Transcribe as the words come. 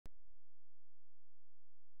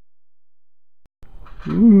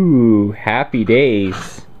Ooh, happy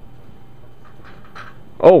days.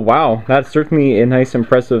 Oh wow, that's certainly a nice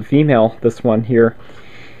impressive female, this one here.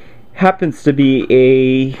 Happens to be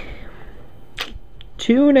a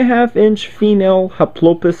 2.5-inch female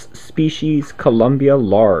Haplopus species Columbia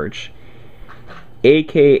large,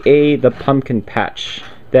 aka the pumpkin patch,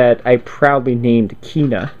 that I proudly named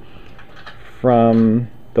Kina from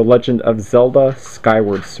The Legend of Zelda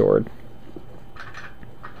Skyward Sword.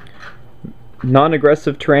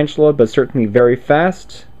 Non-aggressive tarantula, but certainly very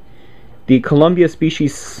fast. The Columbia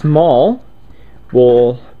species small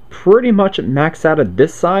will pretty much max out at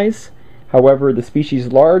this size. However, the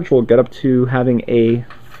species large will get up to having a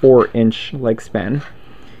 4-inch leg span.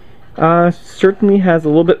 Certainly has a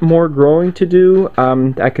little bit more growing to do.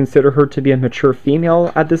 I consider her to be a mature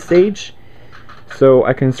female at this stage, so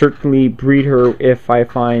I can certainly breed her if I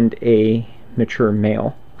find a mature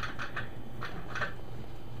male.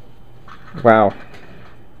 Wow.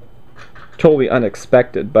 Totally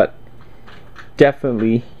unexpected, but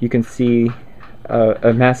definitely you can see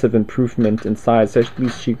a massive improvement in size. At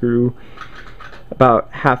least she grew about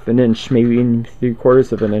 1/2 inch, maybe even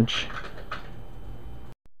 3/4 of an inch.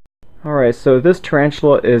 Alright, so this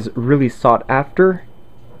tarantula is really sought after.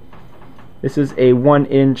 This is a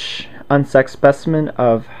 1-inch unsexed specimen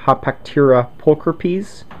of Hopactira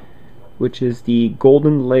pulchripes, which is the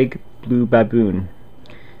golden leg blue baboon.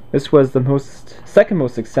 This was the second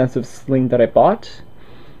most expensive sling that I bought.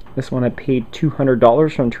 This one I paid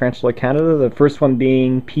 $200 from Tarantula Canada, the first one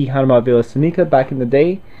being P. Hanuma Villasamica back in the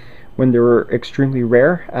day when they were extremely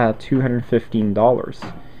rare at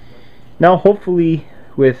 $215. Now hopefully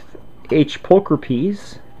with H.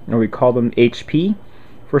 pulchripes, and we call them HP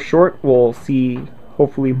for short, we'll see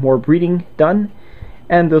hopefully more breeding done,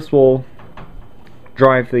 and this will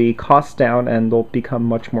drive the cost down and they'll become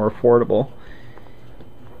much more affordable.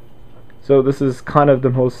 So this is kind of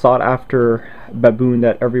the most sought after baboon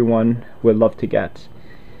that everyone would love to get.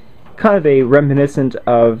 Kind of a reminiscent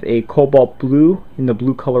of a cobalt blue in the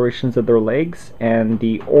blue colorations of their legs and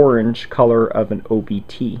the orange color of an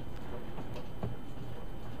OBT.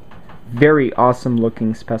 Very awesome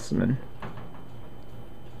looking specimen.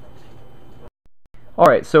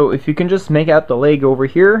 Alright, so if you can just make out the leg over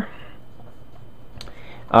here,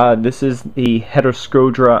 this is the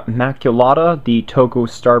Heteroscodra maculata, the Togo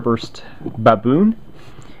starburst baboon.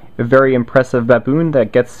 A very impressive baboon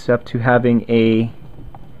that gets up to having a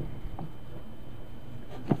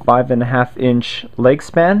 5.5-inch leg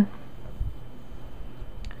span.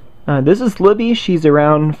 This is Libby. She's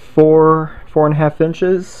around 4.5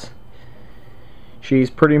 inches. She's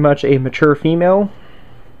pretty much a mature female.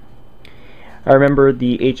 I remember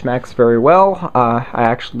the H-Max very well. I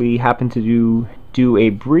actually happened to do a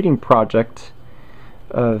breeding project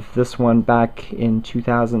of this one back in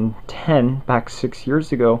 2010, back 6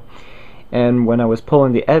 years ago, and when I was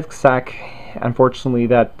pulling the egg sac, unfortunately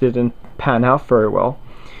that didn't pan out very well,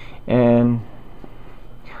 and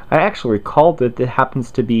I actually recalled it. It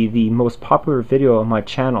happens to be the most popular video on my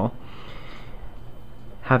channel,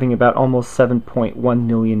 having about almost 7.1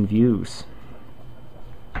 million views.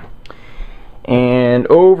 And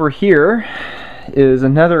over here is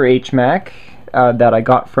another H-Mac that I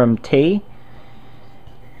got from Tay.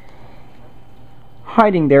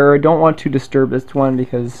 Hiding there. I don't want to disturb this one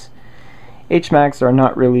because H-Macs are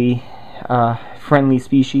not really friendly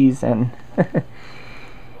species, and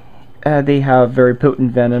they have very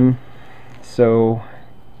potent venom. So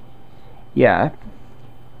yeah.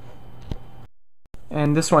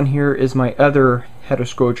 And this one here is my other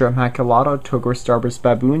Heteroscodra maculata Togo starburst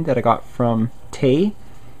baboon that I got from Tay.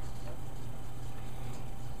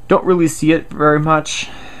 Don't really see it very much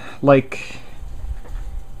like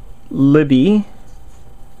Libby.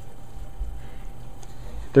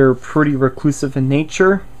 They're pretty reclusive in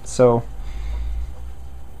nature, so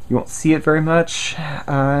you won't see it very much.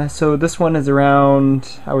 So this one is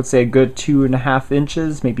around, I would say, a good 2.5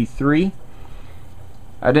 inches, maybe 3.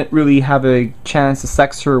 I didn't really have a chance to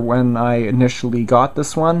sex her when I initially got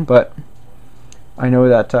this one, but I know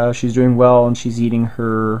that she's doing well and she's eating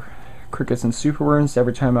her crickets and superworms.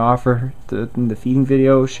 Every time I offer her in the feeding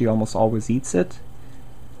video, she almost always eats it.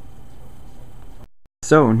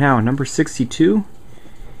 So now, number 62.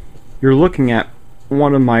 You're looking at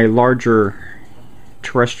one of my larger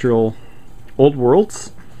terrestrial old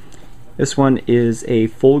worlds. This one is a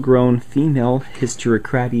full-grown female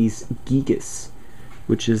Hysterocrates gigas,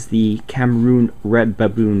 which is the Cameroon red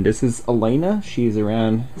baboon. This is Elena. She's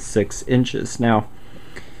around 6 inches. Now,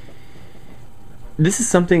 this is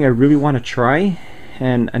something I really want to try,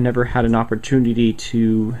 and I never had an opportunity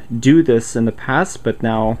to do this in the past, but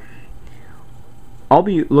now I'll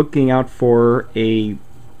be looking out for a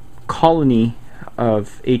colony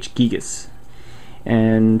of H. gigas,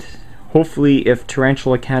 and hopefully if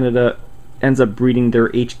Tarantula Canada ends up breeding their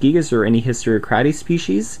H. gigas or any Hysterocrate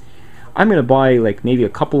species, I'm going to buy like maybe a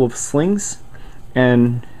couple of slings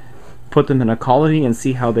and put them in a colony and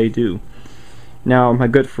see how they do. Now my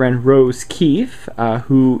good friend Rose Keefe,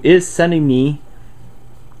 who is sending me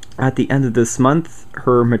at the end of this month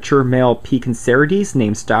her mature male Pecenserides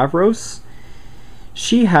named Stavros,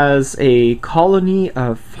 she has a colony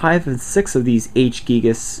of 5 and 6 of these H.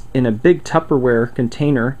 gigas in a big Tupperware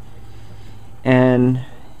container, and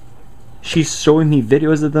she's showing me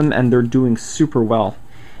videos of them and they're doing super well.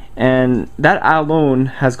 And that alone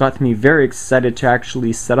has got me very excited to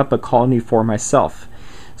actually set up a colony for myself.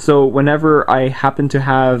 So whenever I happen to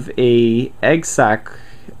have a egg sac,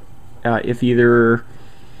 if either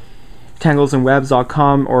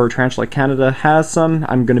tanglesandwebs.com or Tarantula Canada has some,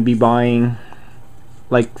 I'm going to be buying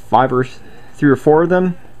like 3 or 4 of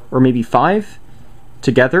them, or maybe 5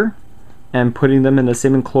 together, and putting them in the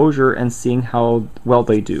same enclosure and seeing how well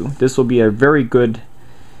they do. This will be a very good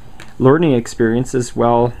learning experience as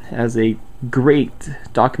well as a great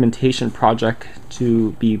documentation project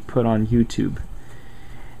to be put on YouTube.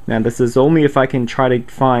 Now this is only if I can try to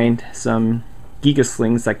find some giga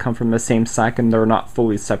slings that come from the same sac and they're not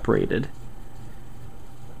fully separated,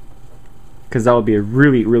 because that would be a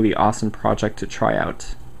really awesome project to try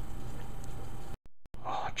out.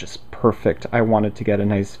 Oh, just perfect. I wanted to get a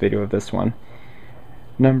nice video of this one.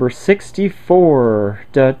 Number 64.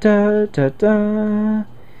 Da da da da.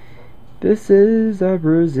 This is a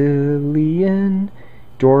Brazilian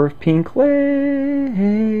dwarf pink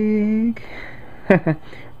leg.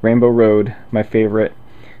 Rainbow Road, my favorite.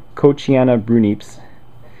 Cochiana brunips.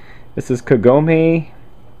 This is Kagome.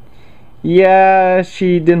 Yeah,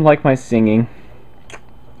 she didn't like my singing.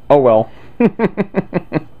 Oh well.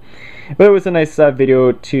 But it was a nice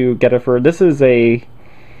video to get of her. This is a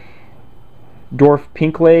dwarf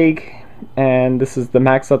pink leg, and this is the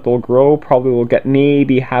max that they'll grow. Probably will get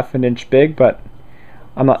maybe half an inch big, but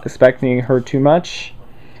I'm not expecting her too much.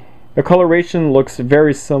 The coloration looks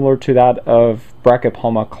very similar to that of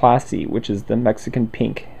Brachypalma classy, which is the Mexican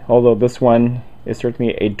pink, although this one is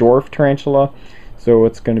certainly a dwarf tarantula, so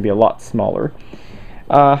it's going to be a lot smaller.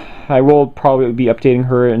 I will probably be updating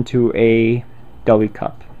her into a deli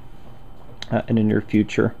cup in the near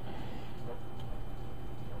future,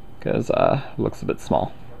 because it looks a bit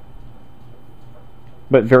small.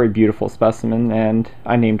 But very beautiful specimen, and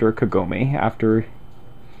I named her Kagome after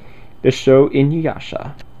the show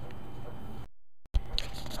Inuyasha.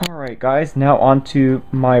 Alright guys, now on to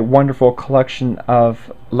my wonderful collection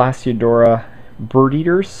of Lasiodora bird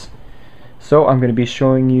eaters. So I'm going to be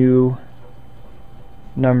showing you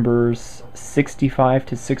numbers 65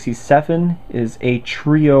 to 67 is a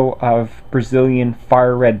trio of Brazilian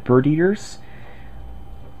fire red bird eaters,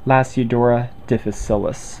 Lasiodora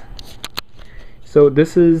difficilis. So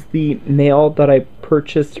this is the male that I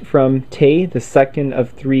purchased from Tay, the second of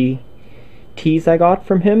 3 teas I got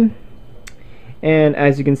from him. And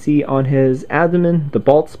as you can see on his abdomen, the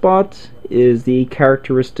bald spot is the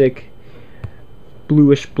characteristic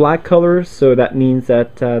bluish black color, so that means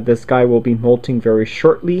that this guy will be molting very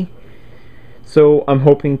shortly. So I'm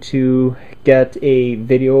hoping to get a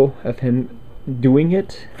video of him doing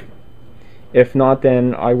it. If not,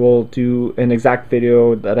 then I will do an exact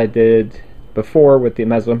video that I did before with the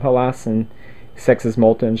Mesohalas and Sexes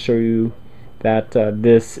Molten and show you that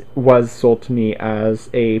this was sold to me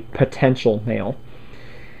as a potential male.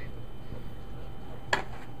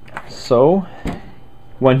 So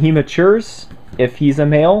when he matures, if he's a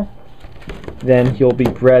male, then he'll be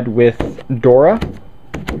bred with Dora,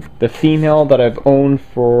 the female that I've owned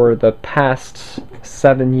for the past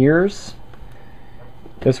 7 years.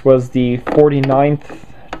 This was the 49th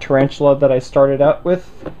tarantula that I started out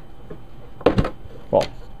with. Well,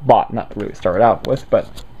 bought, not really started out with,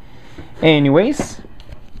 but anyways,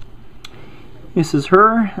 this is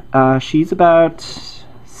her. She's about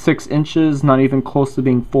 6 inches, not even close to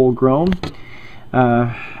being full grown.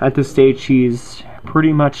 At this stage, she's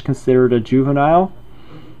pretty much considered a juvenile.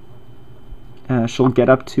 She'll get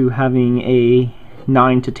up to having a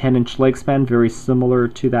 9 to 10 inch leg span, very similar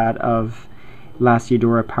to that of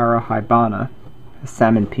Lasiodora parahybana, a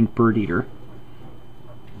salmon pink bird eater.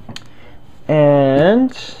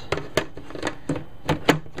 And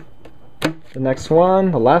the next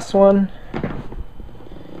one, the last one,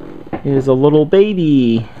 is a little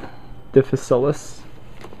baby difficilis,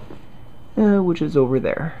 which is over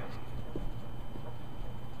there.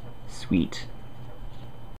 Sweet.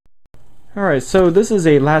 Alright, so this is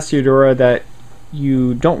a Lasiodora that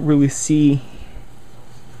you don't really see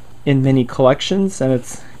in many collections, and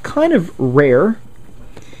it's kind of rare.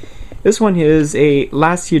 This one is a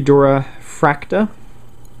Lasiodora fracta,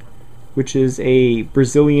 which is a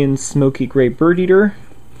Brazilian smoky gray bird eater.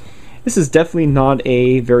 This is definitely not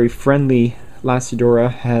a very friendly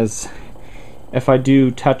Lasiodora, as if I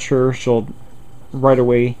do touch her, she'll right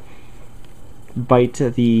away bite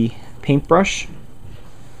the paintbrush.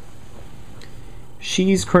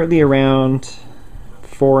 She's currently around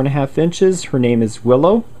 4.5 inches. Her name is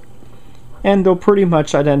Willow, and they'll pretty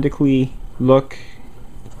much identically look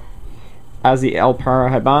as the L.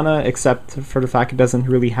 parahybana, except for the fact it doesn't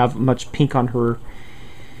really have much pink on her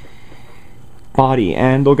body,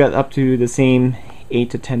 and they'll get up to the same 8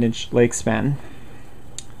 to 10 inch leg span.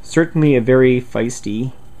 Certainly a very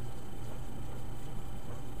feisty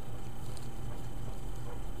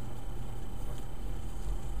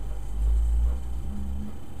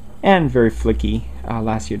and very flicky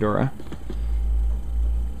Lasiodora.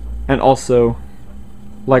 And also,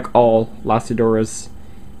 like all Lasiodoras,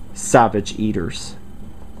 savage eaters.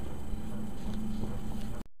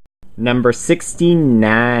 Number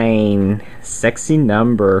 69. Sexy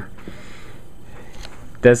number.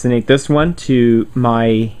 Designate this one to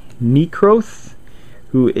my Necroth,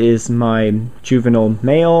 who is my juvenile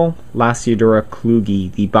male Lasiodora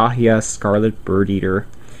klugi, the Bahia scarlet bird eater.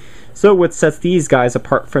 So what sets these guys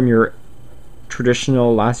apart from your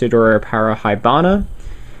traditional Lasiodora parahybana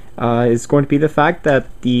is going to be the fact that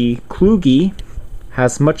the klugi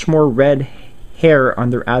has much more red hair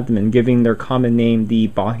on their abdomen, giving their common name the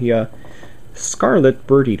Bahia scarlet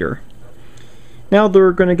bird eater. Now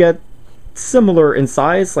they're going to get similar in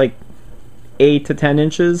size, like 8 to 10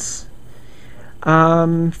 inches.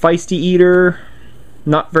 Feisty eater,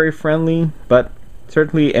 not very friendly, but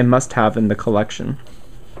certainly a must-have in the collection.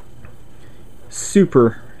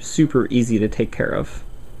 Super easy to take care of.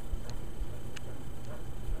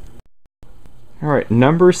 Alright,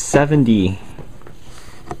 number 70.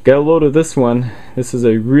 Get a load of this one. This is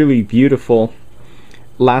a really beautiful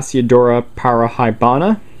Lasiodora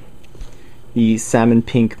parahybana, the salmon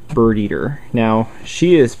pink bird eater. Now,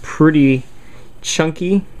 she is pretty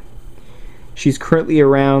chunky. She's currently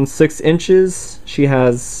around 6 inches. She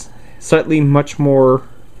has slightly much more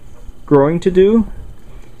growing to do.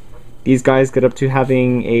 These guys get up to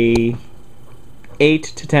having a 8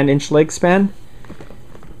 to 10 inch leg span.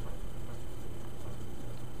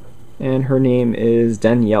 And her name is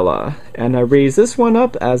Daniela. And I raised this one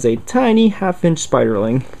up as a tiny 1/2 inch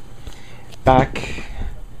spiderling back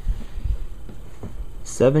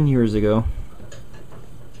 7 years ago.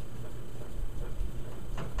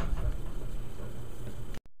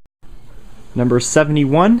 Number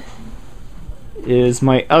 71 is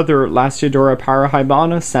my other Lasiodora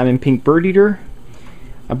parahybana, salmon pink bird eater.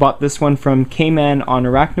 I bought this one from K-Man on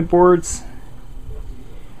Arachnoboards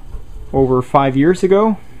over 5 years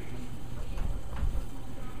ago,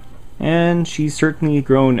 and she's certainly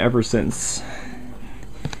grown ever since.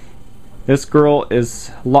 This girl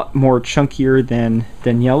is a lot more chunkier than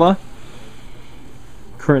Daniela,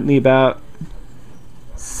 currently about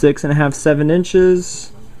 6.5 to 7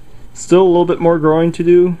 inches. Still a little bit more growing to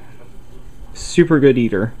do. Super good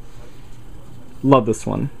eater. Love this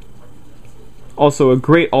one. Also a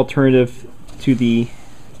great alternative to the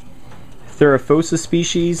Theraphosa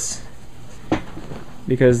species,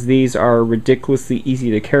 because these are ridiculously easy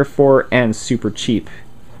to care for and super cheap.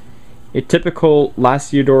 A typical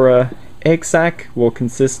Lasiodora egg sac will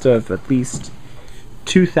consist of at least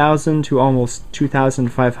 2,000 to almost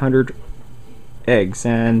 2,500 eggs,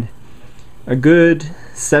 and a good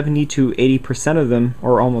 70 to 80% of them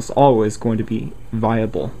are almost always going to be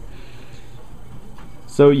viable.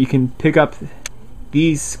 So you can pick up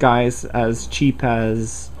these guys as cheap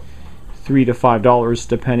as $3 to $5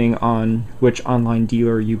 depending on which online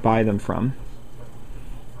dealer you buy them from.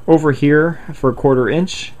 Over here for 1/4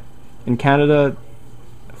 inch in Canada,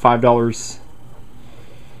 $5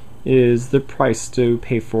 is the price to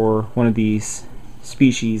pay for one of these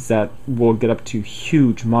species that will get up to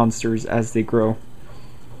huge monsters as they grow.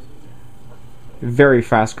 Very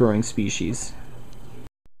fast growing species.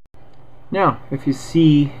 Now, if you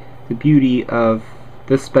see the beauty of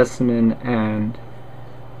this specimen and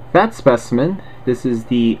that specimen, this is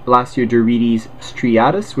the Lasiodorides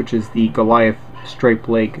striatus, which is the Goliath striped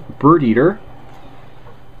leg bird eater.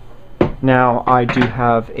 Now, I do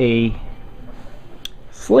have a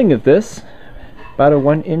sling of this, about a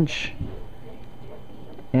 1 inch,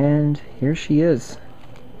 and here she is.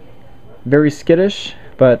 Very skittish,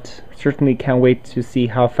 but certainly can't wait to see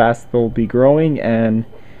how fast they'll be growing and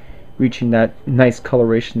reaching that nice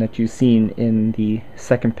coloration that you've seen in the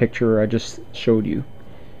second picture I just showed you.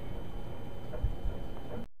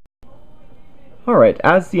 Alright,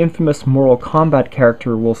 as the infamous Mortal Kombat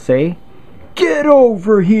character will say, "Get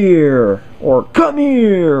over here!" or "Come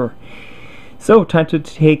here!" So, time to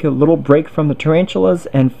take a little break from the tarantulas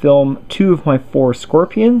and film 2 of my 4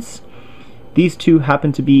 scorpions. These 2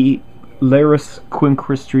 happen to be Larus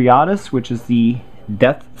quincristriatus, which is the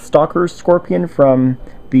Death Stalker scorpion from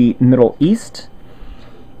the Middle East.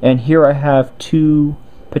 And here I have 2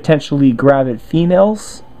 potentially gravid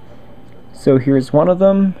females. So here's one of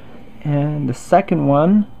them, and the second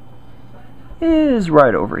one is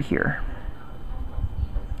right over here.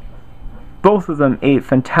 Both of them ate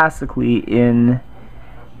fantastically in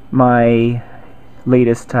my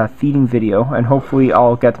latest feeding video, and hopefully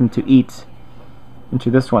I'll get them to eat into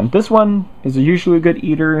this one. This one is usually a good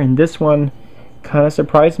eater, and this one kind of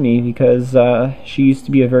surprised me because she used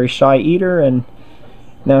to be a very shy eater, and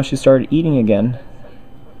now she started eating again.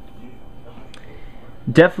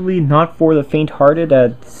 Definitely not for the faint-hearted,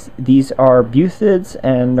 as these are buthids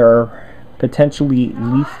and are potentially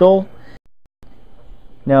lethal.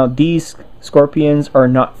 Now, these scorpions are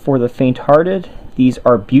not for the faint-hearted. These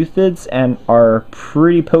are buthids and are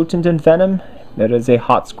pretty potent in venom. That is a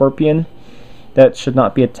hot scorpion that should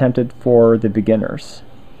not be attempted for the beginners.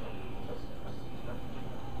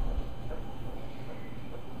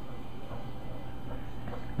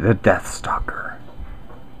 The Death Stalker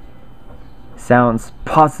sounds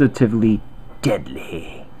positively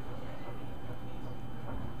deadly.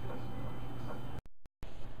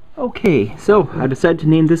 Okay, so I decided to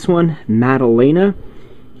name this one Madalena.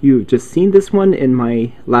 You've just seen this one in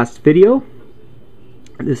my last video.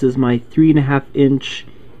 This is my 3.5-inch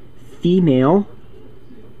female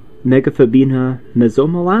Megaphobina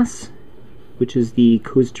mesomelas, which is the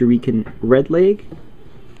Costa Rican redleg.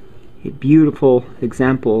 A beautiful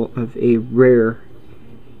example of a rare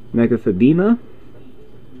Megaphobina.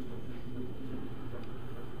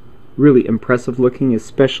 Really impressive looking,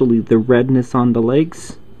 especially the redness on the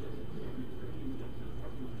legs.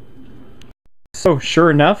 So sure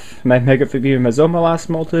enough, my Megaphobina mesomelas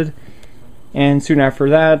molted, and soon after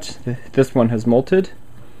that, this one has molted.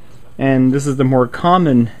 And this is the more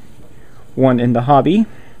common one in the hobby.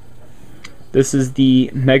 This is the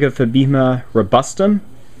Megaphobina robustum,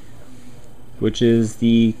 which is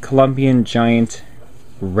the Colombian giant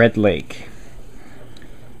redleg.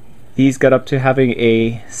 These got up to having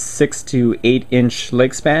a 6 to 8 inch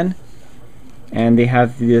leg span, and they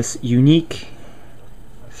have this unique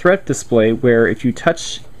threat display where if you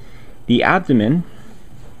touch the abdomen,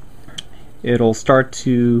 it'll start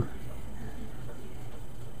to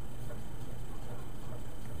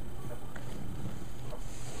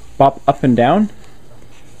bop up and down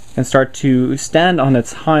and start to stand on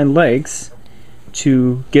its hind legs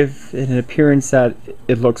to give it an appearance that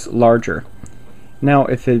it looks larger. Now,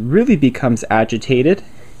 if it really becomes agitated,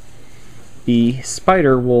 the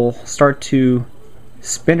spider will start to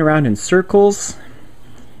spin around in circles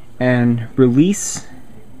and release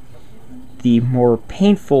the more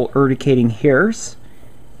painful urticating hairs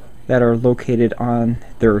that are located on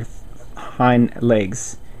their hind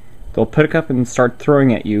legs. They'll pick up and start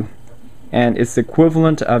throwing at you, and it's the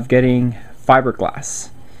equivalent of getting fiberglass.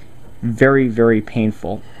 Very, very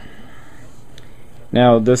painful.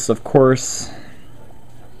 Now, this of course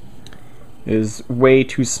is way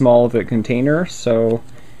too small of a container, so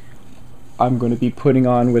I'm going to be putting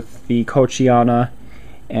on with the Cochiana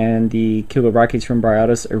and the Chilobrachys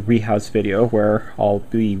rhombryatus a rehouse video where I'll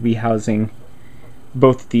be rehousing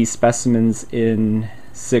both these specimens in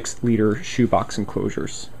 6-liter shoebox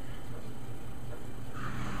enclosures.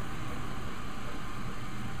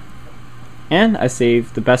 And I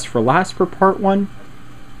saved the best for last for part 1,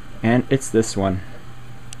 and it's this one.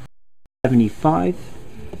 75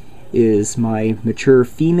 is my mature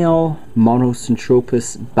female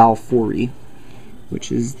Monocentropas balfouri,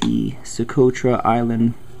 which is the Socotra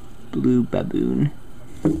Island blue baboon.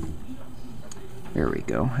 There we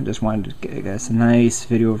go. I just wanted to get you guys a nice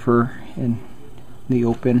video of her in the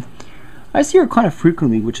open. I see her kind of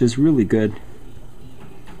frequently, which is really good.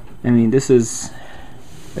 I mean, this is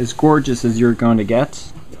as gorgeous as you're going to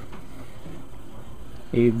get.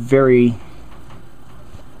 A very,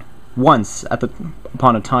 once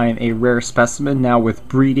upon a time, a rare specimen. Now with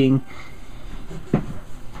breeding,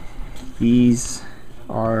 these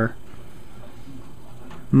are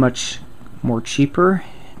much more cheaper.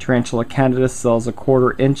 Tarantula candida sells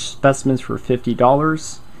 1/4 inch specimens for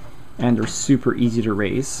 $50, and they're super easy to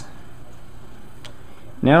raise.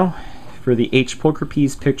 Now for the H.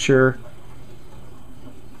 pulchripes picture,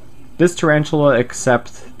 this tarantula,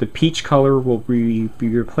 except the peach color, will be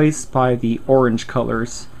replaced by the orange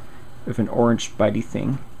colors of an orange bitey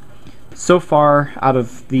thing. So far, out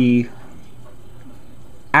of the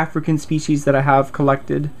African species that I have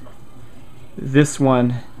collected, this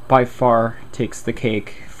one by far takes the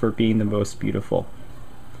cake for being the most beautiful.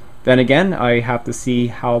 Then again, I have to see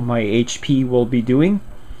how my HP will be doing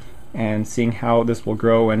and seeing how this will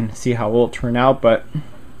grow and see how it will turn out, but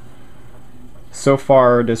so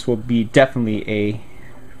far this will be definitely a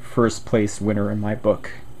first place winner in my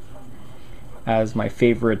book as my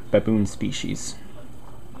favorite baboon species.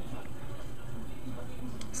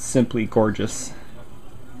 Simply gorgeous.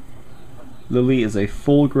 Lily is a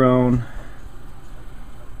full-grown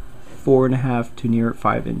 4.5 to near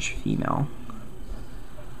 5-inch female.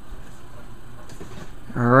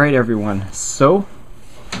 Alright everyone, so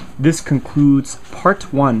this concludes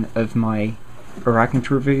part 1 of my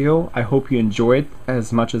Arachnotour video. I hope you enjoyed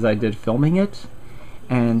as much as I did filming it,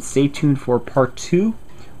 and stay tuned for part 2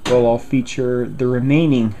 where I'll feature the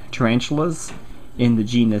remaining tarantulas in the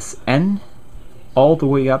genus N all the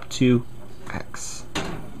way up to X.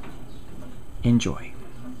 Enjoy.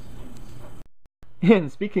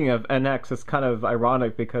 And speaking of NX, it's kind of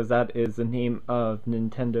ironic because that is the name of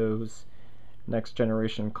Nintendo's next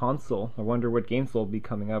generation console. I wonder what games they'll be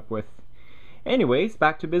coming up with. Anyways,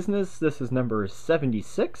 back to business. This is number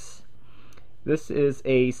 76. This is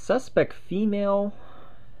a suspect female,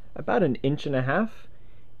 about 1.5 inches,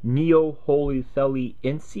 Neo-Holytheli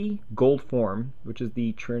Incy gold form, which is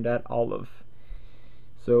the Trinidad olive.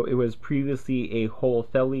 So it was previously a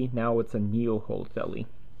Holotheli, now it's a Neo-Holytheli.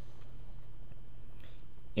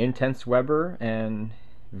 Intense Weber and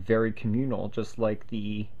very communal, just like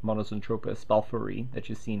the Monocentropa balfouri that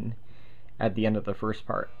you've seen at the end of the first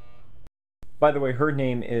part. By the way, her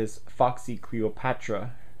name is Foxy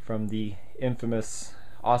Cleopatra from the infamous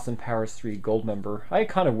Austin Powers 3 gold member. I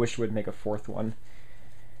kind of wish would make a 4th one.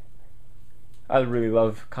 I really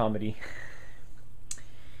love comedy.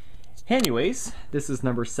 Anyways, this is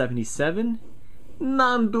number 77,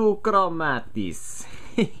 Nandu Chromatis.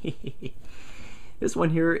 This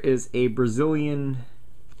one here is a Brazilian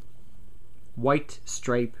white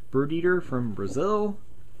stripe bird eater from Brazil.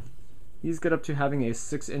 These get up to having a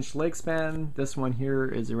 6-inch leg span. This one here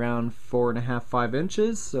is around 4.5, 5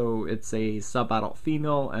 inches, so it's a sub-adult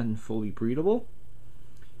female and fully breedable.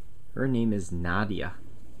 Her name is Nadia.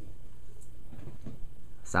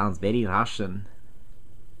 Sounds very Russian.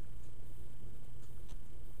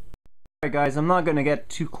 Alright guys, I'm not gonna get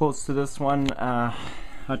too close to this one. I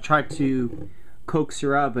tried to coax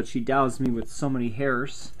her out, but she doused me with so many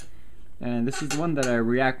hairs. And this is the one that I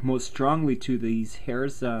react most strongly to, these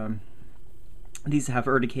hairs. These have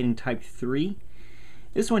urticating type 3.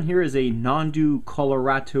 This one here is a Nandu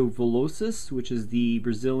coloratovolosus, which is the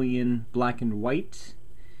Brazilian black and white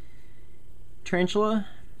tarantula.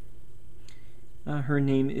 Her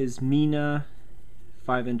name is Mina,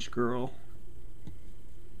 5-inch girl.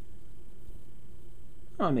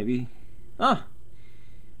 Oh, maybe. Ah!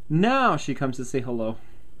 Now she comes to say hello.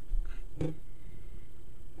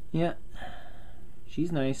 Yeah,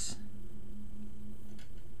 she's nice.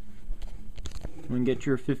 Want to get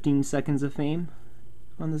your 15 seconds of fame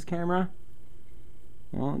on this camera?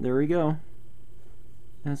 Well, there we go.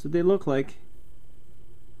 That's what they look like.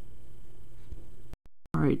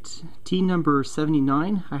 Alright, T number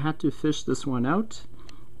 79. I had to fish this one out.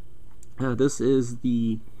 This is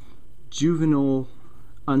the juvenile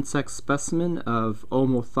unsexed specimen of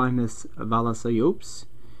Omothymus valasiops,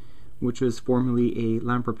 which was formerly a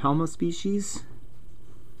Lampropelma species,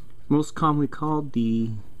 most commonly called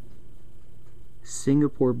the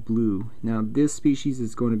Singapore Blue. Now this species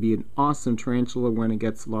is going to be an awesome tarantula when it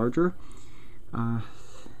gets larger.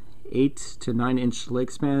 8 to 9 inch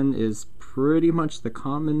leg span is pretty much the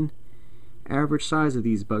common average size of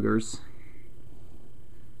these buggers.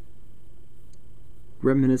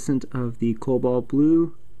 Reminiscent of the cobalt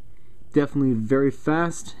blue, definitely very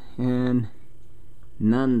fast and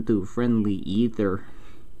none too friendly either.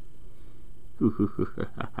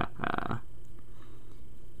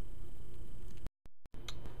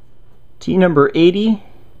 T number 80.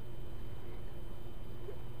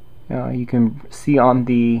 You can see on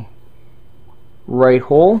the right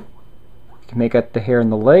hole, you can make out the hair in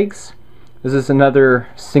the legs. This is another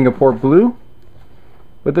Singapore Blue,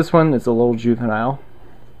 but this one is a little juvenile.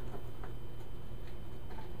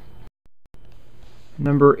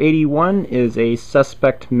 Number 81 is a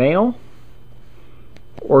suspect male,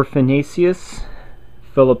 Orphanaceus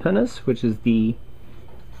philippinus, which is the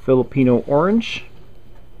Filipino orange,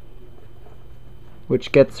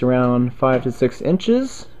 which gets around 5 to 6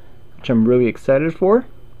 inches, which I'm really excited for.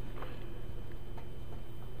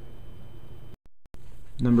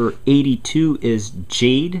 Number 82 is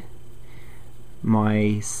Jade,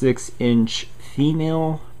 my 6-inch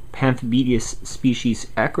female Panthobidius species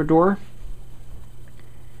Ecuador,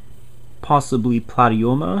 possibly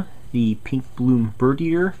Platyoma, the pink bloom bird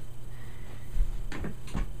eater.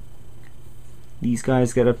 These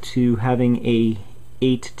guys get up to having a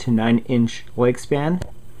 8 to 9 inch leg span.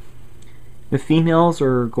 The females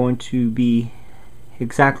are going to be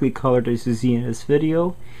exactly colored as you see in this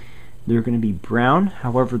video. They're going to be brown.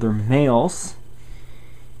 However, their males,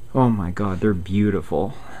 oh my god, they're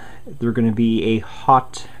beautiful. They're going to be a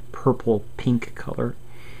hot purple pink color.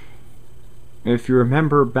 If you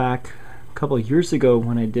remember back a couple of years ago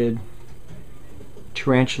when I did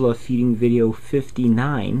tarantula feeding video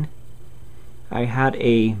 59, I had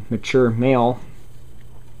a mature male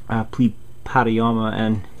Platyoma,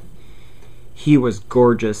 and he was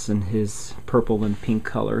gorgeous in his purple and pink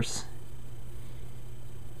colors.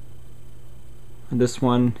 And this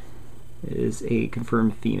one is a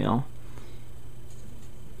confirmed female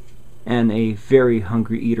and a very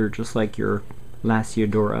hungry eater, just like your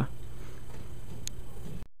Lasiodora.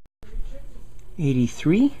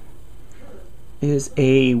 83 is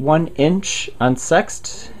a 1 inch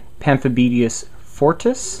unsexed Panthobidius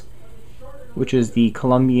fortis, which is the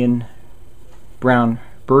Colombian brown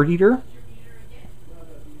bird eater.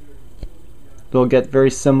 They'll get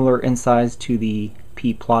very similar in size to the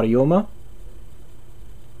P. Platyoma.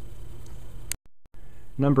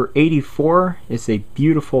 Number 84 is a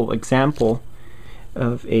beautiful example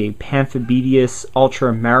of a Panthobidius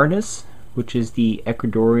ultramarinus, which is the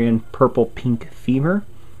Ecuadorian purple-pink femur.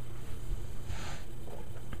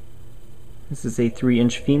 This is a 3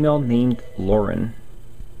 inch female named Lauren.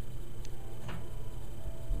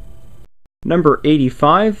 Number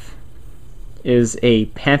 85 is a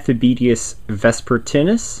Panthobidius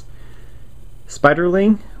vespertinus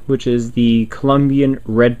spiderling, which is the Colombian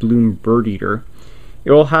red bloom bird eater.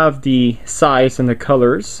 It will have the size and the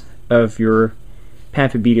colors of your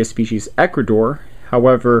Panthobidius species Ecuador,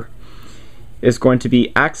 however, is going to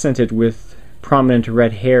be accented with prominent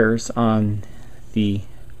red hairs on the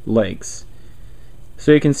legs.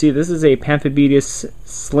 So you can see this is a Panthobidius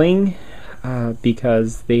sling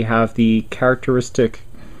because they have the characteristic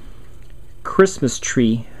Christmas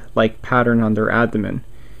tree-like pattern on their abdomen.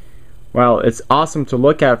 While it's awesome to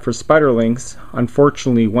look at for spiderlings,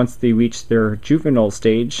 unfortunately once they reach their juvenile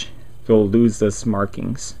stage, they'll lose those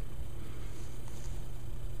markings.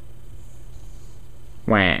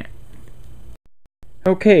 Wah.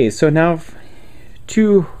 Okay, so now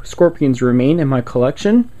 2 scorpions remain in my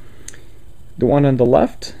collection. The one on the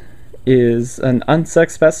left is an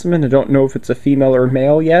unsexed specimen. I don't know if it's a female or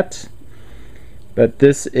male yet, but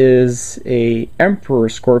this is a emperor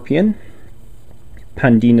scorpion,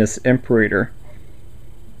 Pandinus imperator.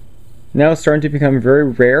 Now it's starting to become very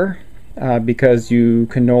rare because you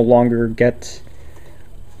can no longer get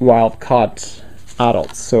wild caught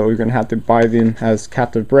adults, so you're going to have to buy them as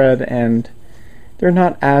captive bred, and they're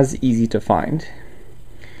not as easy to find.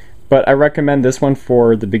 But I recommend this one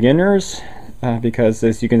for the beginners because,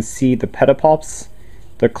 as you can see, the pedipalps,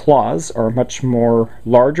 the claws, are much more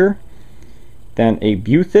larger than a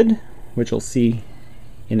buthid, which you'll see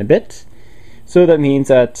in a bit. So that means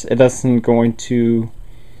that it isn't going to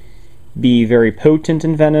be very potent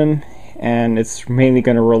in venom, and it's mainly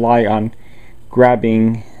going to rely on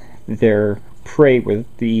grabbing their prey with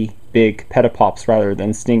the big pedipalps rather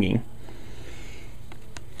than stinging.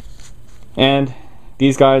 And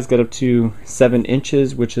these guys get up to 7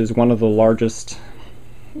 inches, which is one of the largest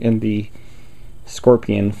in the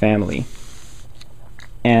scorpion family.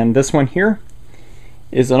 And this one here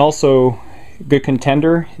is an also good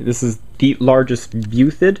contender. This is the largest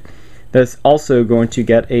buthid that's also going to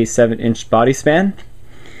get a 7 inch body span.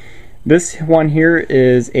 This one here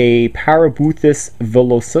is a Parabuthus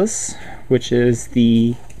villosus, which is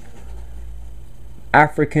the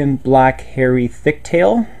African black hairy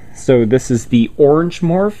thicktail. So this is the orange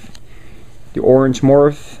morph. The orange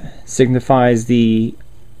morph signifies the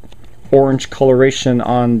orange coloration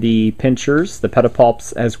on the pinchers, the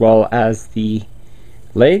pedipalps, as well as the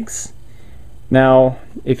legs. Now,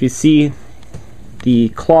 if you see the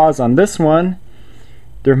claws on this one,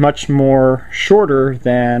 they're much more shorter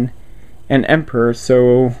than an emperor,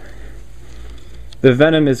 so the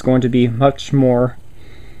venom is going to be much more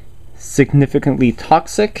significantly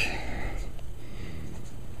toxic.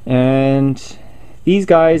 And these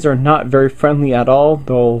guys are not very friendly at all.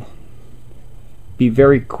 They'll be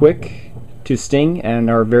very quick to sting and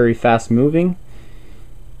are very fast moving.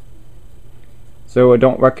 So I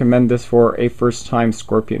don't recommend this for a first-time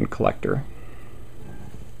scorpion collector.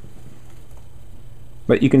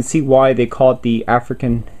 But you can see why they call it the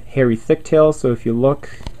African hairy thicktail. So if you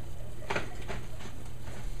look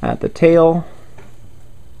at the tail,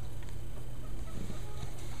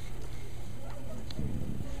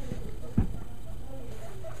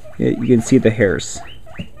 You can see the hairs.